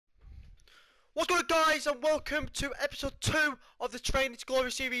What's going on, guys, and welcome to episode 2 of the Training to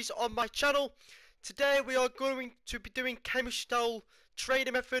Glory series on my channel. Today we are going to be doing chemistry style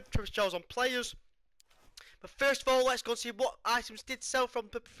training method, chemistry styles on players. But first of all, let's go and see what items did sell from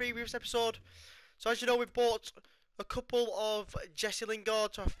the previous episode. So as you know, we bought a couple of Jesse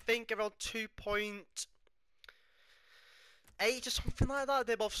Lingard, so I think around 2.8 or something like that.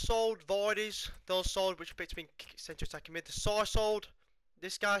 They both sold. Voidies, those sold, which picked between centre attacking mid. The Saw sold.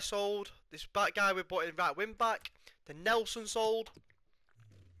 This guy sold. This back guy we bought in right wing back. The Nelson sold.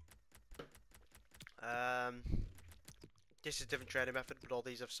 This is a different training method, but all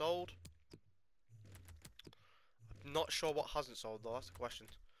these have sold. I'm not sure what hasn't sold though. That's the question.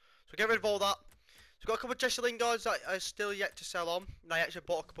 So get rid of all that. So we've got a couple of Jesse Lingards that are still yet to sell on. And I actually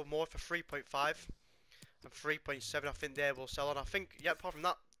bought a couple more for 3.5 and 3.7. I think they will sell on. I think, yeah, apart from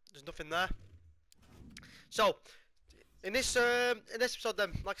that, there's nothing there. So in this episode,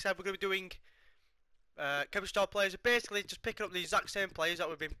 then, like I said, we're going to be doing chemistry style players. Basically, just picking up the exact same players that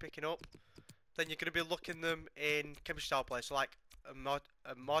we've been picking up. Then you're going to be looking them in chemistry style players. So, like a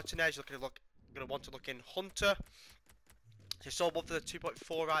Martinez, you're going to want to look in Hunter. So you sold one for the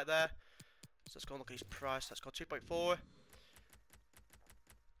 2.4 right there. So let's go and look at his price. Let's go 2.4.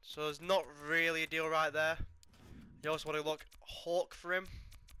 So there's not really a deal right there. You also want to look Hawk for him.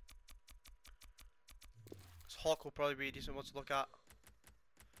 Hawk will probably be a decent one to look at.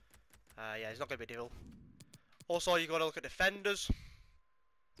 Yeah, it's not going to be a deal. Also, you got to look at defenders.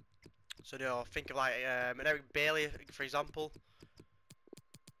 So, you know, think of like an Eric Bailey, for example.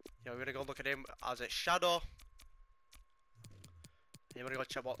 You know, we're going to go look at him as a shadow. And you're going to go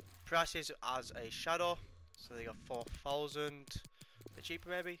check what price is as a shadow. So they got 4,000. A bit cheaper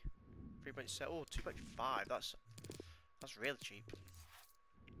maybe. 3.7. Oh, 2.5. That's really cheap.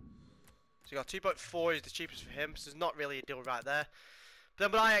 So you got 2.4 is the cheapest for him, so there's not really a deal right there. But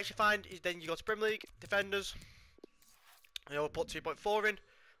then what I actually find is then you go to Premier League, defenders, and we'll put 2.4 in, and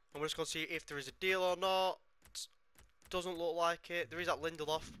we're just going to see if there is a deal or not. Doesn't look like it. There is that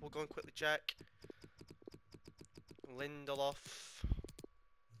Lindelof, we'll go and quickly check. Lindelof.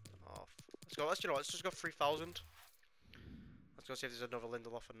 Oh, let's just go 3,000. Let's go see if there's another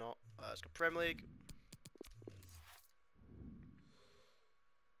Lindelof or not. Let's go Premier League.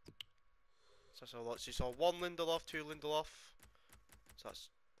 So let's see, so 1 Lindelof, 2 Lindelof. So that's,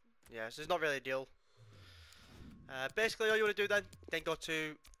 yeah, so it's not really a deal. Basically all you want to do then go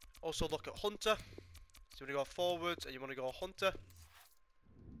to, also look at Hunter. So you want to go forwards and you want to go Hunter.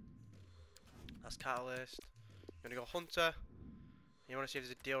 That's Catalyst. You want to go Hunter. And you want to see if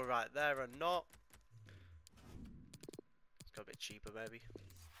there's a deal right there or not. It's got a bit cheaper maybe.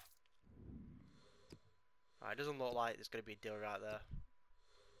 Alright, it doesn't look like there's going to be a deal right there.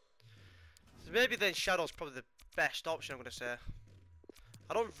 So maybe then Shadow's probably the best option, I'm going to say.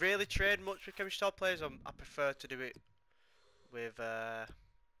 I don't really trade much with chemistry style players. I prefer to do it with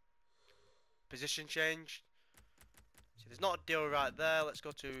position change. So there's not a deal right there. Let's go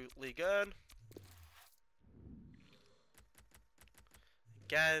to Ligue 1.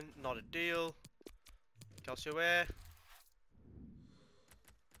 Again, not a deal. Calcium,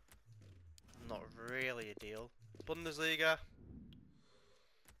 not really a deal. Bundesliga.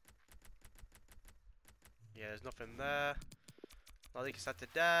 Yeah, there's nothing there. I think it's at the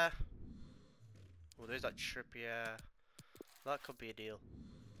there. Oh, there's that Trippier. That could be a deal.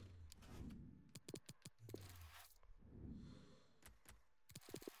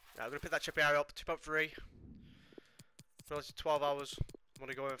 Right, I'm gonna pick that Trippier up. 2.3. So it's 12 hours. I'm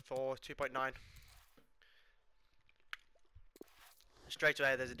gonna go in for 2.9. Straight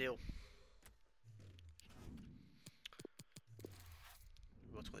away, there's a deal.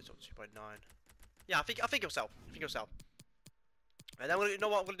 We'll go to 2.9. Yeah, I think it'll sell. And then you know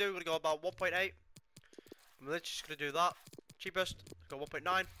what I'm gonna do? I'm gonna go about 1.8. I'm literally just gonna do that. Cheapest, go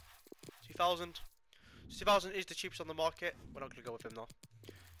 1.9. 2,000. 2,000 is the cheapest on the market. We're not gonna go with him though.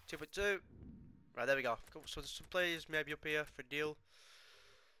 2.2. Right, there we go. So there's some players maybe up here for a deal.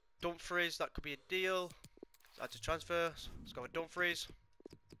 Dumfries, that could be a deal. Add to transfers. Let's go with Dumfries.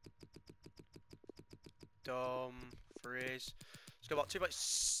 Dumfries. Let's go about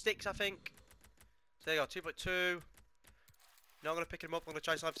 2.6, I think. So there you go, 2.2. Now I'm going to pick him up. I'm going to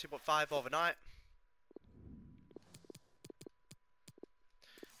try something for 2.5 overnight.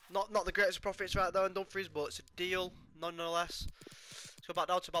 Not the greatest profits right there on Dumfries, but it's a deal nonetheless. Let's go back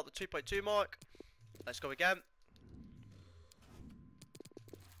down to about the 2.2 mark. Let's go again.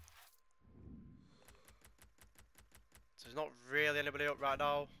 So there's not really anybody up right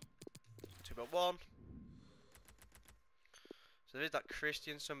now. 2.1. So there is that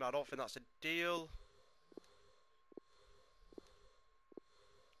Christiansen, but I don't think that's a deal.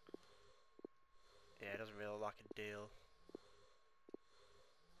 doesn't really like a deal.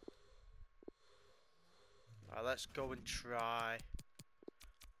 Alright, let's go and try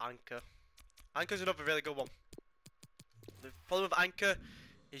Anchor. Anchor's another really good one. The problem with Anchor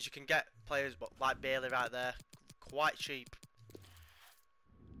is you can get players like Bailey right there quite cheap.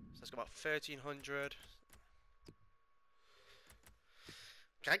 So let's go about 1300.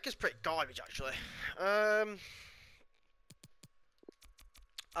 Anchor's pretty garbage actually.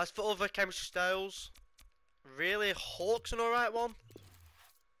 As for other chemistry styles, really Hawk's an alright one.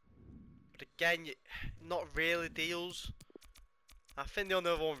 But again, not really deals. I think the only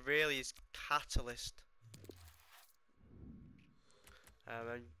other one really is Catalyst.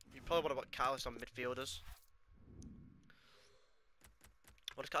 And you probably want to put Catalyst on midfielders.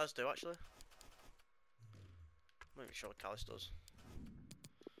 What does Catalyst do actually? I'm not even sure what Catalyst does.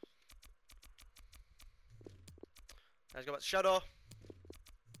 Let's go back to Shadow.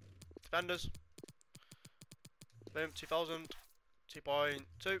 Defenders. Boom, 2000. 2.2.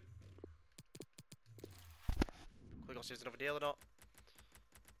 Click on see if there's another deal or not.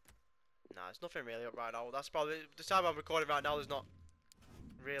 Nah, there's nothing really up right now. That's probably the time I'm recording right now. There's not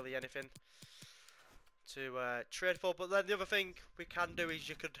really anything to trade for. But then the other thing we can do is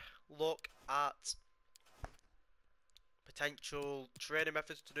you could look at potential trading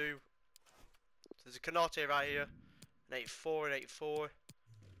methods to do. So there's a Canate right here, an 84 and 84.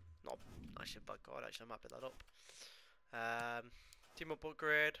 Not actually a bad card. Actually, I might pick that up. Team up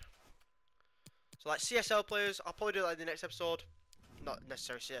upgrade. So like CSL players, I'll probably do that in the next episode. Not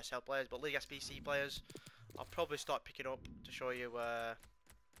necessarily CSL players, but League SBC players. I'll probably start picking up to show you the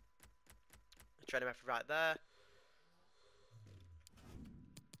trading method right there.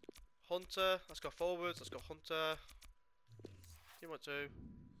 Hunter, let's go forwards. Let's go Hunter. Team 1-2.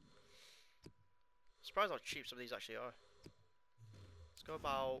 Surprised how cheap some of these actually are. Let's go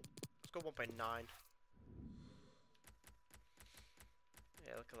 1.9.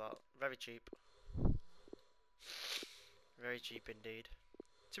 Yeah, look at that. Very cheap. Very cheap indeed.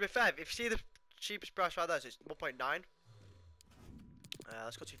 To be fair, if you see the cheapest price right there, so it's 1.9.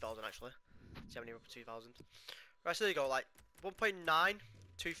 Let's go 2000 actually. See how many up 2000. Right, so there you go, like 1.9,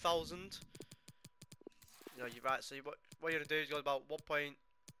 2000. You know, you're right. So what you're gonna do is go about 1.7,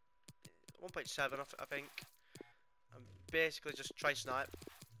 I think, and basically just try snipe.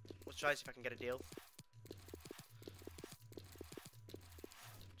 We'll try to see if I can get a deal.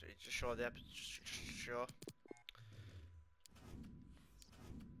 Just show the just show.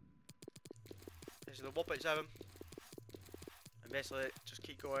 This is the 1.7, and basically just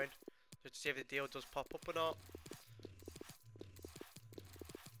keep going just to see if the deal does pop up or not.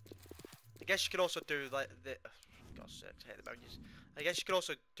 I guess you could also do like the. God's sake, I hate the menus. I guess you could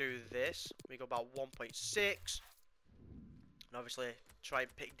also do this. We go about 1.6, and obviously try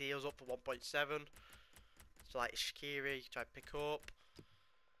and pick deals up for 1.7. So like Shakiri, try and pick up.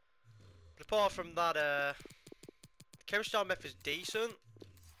 But apart from that, the chemistry style method's decent,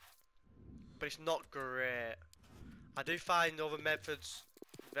 but it's not great. I do find other methods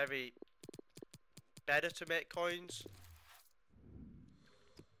very better to make coins.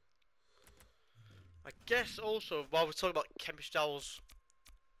 I guess also while we're talking about chemistry styles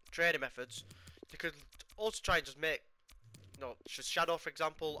trading methods, you could also try and just make, you know, just Shadow for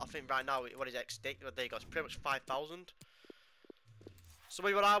example. I think right now what is extinct? Well, there you go. It's pretty much 5,000. So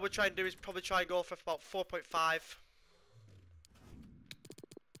what I would try and do is probably try and go for about 4.5.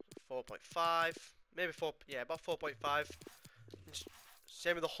 4.5, maybe 4, yeah, about 4.5.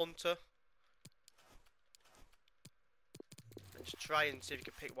 Same with the Hunter. And just try and see if you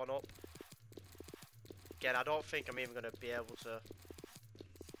can pick one up. Again, I don't think I'm even going to be able to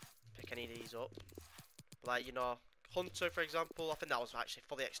pick any of these up. But like, you know, Hunter for example, I think that was actually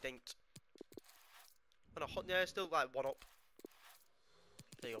fully extinct. Oh no, yeah, still like one up.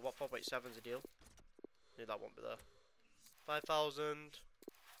 There you go, what 4.7 is a deal? Knew that won't be there. 5,000.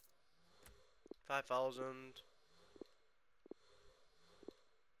 5,000.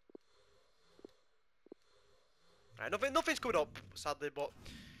 Right, nothing's coming up, sadly, but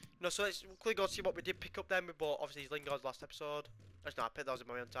you know, so let's quickly go see what we did pick up then. We bought obviously these Lingard's last episode. Actually, no, I picked those in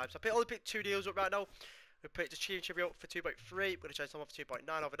my own time. So only picked 2 deals up right now. We picked the Chibi up for 2.3. We're gonna try some off for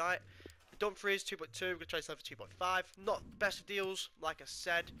 2.9 overnight. The Dumfries 2.2. We're gonna try some for 2.5. Not best of deals, like I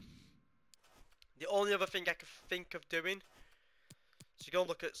said. The only other thing I could think of doing is you go and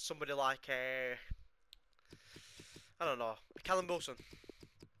look at somebody like I don't know, Callum Wilson.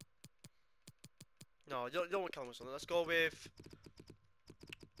 No, you don't want Callum Wilson. Let's go with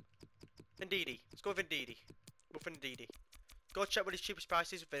Ndidi. Let's go with Ndidi. Go for Ndidi. Go check what his cheapest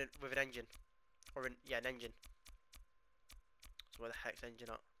price is with an engine. Or yeah, an engine. So where the heck's the engine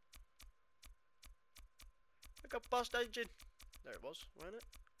at? got bust engine. There it was, wasn't it?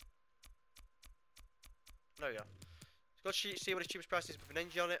 There we go. Let's go see what the cheapest price is with an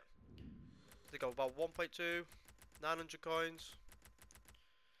engine on it. They go about 1.2, 900 coins.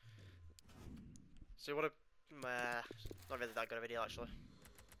 So what a not really that good of a deal actually.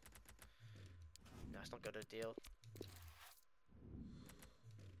 No, it's not good of a deal.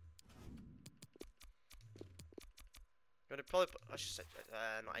 Gonna probably I should say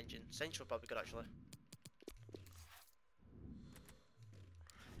not engine. Central probably good actually.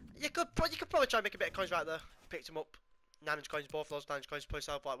 You could probably try and make a bit of coins right there. Picked them up. 900 coins, both of those 900 coins, probably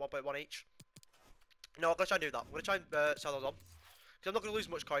sell for like 1.1 each. No, I'm gonna try and do that. I'm gonna try and sell those on. Because I'm not gonna lose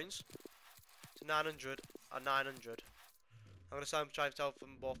much coins. So 900 and 900. I'm gonna try and sell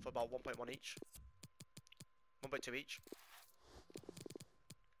them both for about 1.1 each. 1.2 each.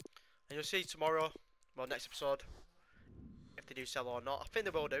 And you'll see tomorrow, well next episode, if they do sell or not. I think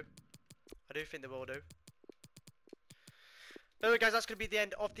they will do. I do think they will do. Anyway guys, that's going to be the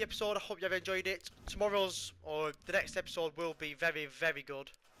end of the episode. I hope you have enjoyed it. Tomorrow's, or the next episode will be very, very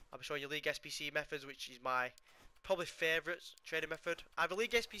good. I'll be showing you League SBC methods, which is my probably favourite trading method. Either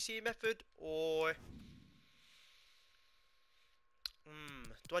League SBC method or...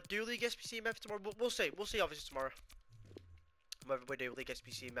 do I do League SBC method tomorrow? We'll see. We'll see obviously tomorrow. Whether we do League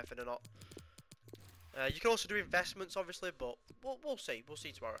SBC method or not. You can also do investments obviously, but we'll see. We'll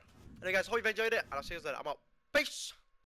see tomorrow. Anyway guys, hope you've enjoyed it, and I'll see you later. I'm out. Peace!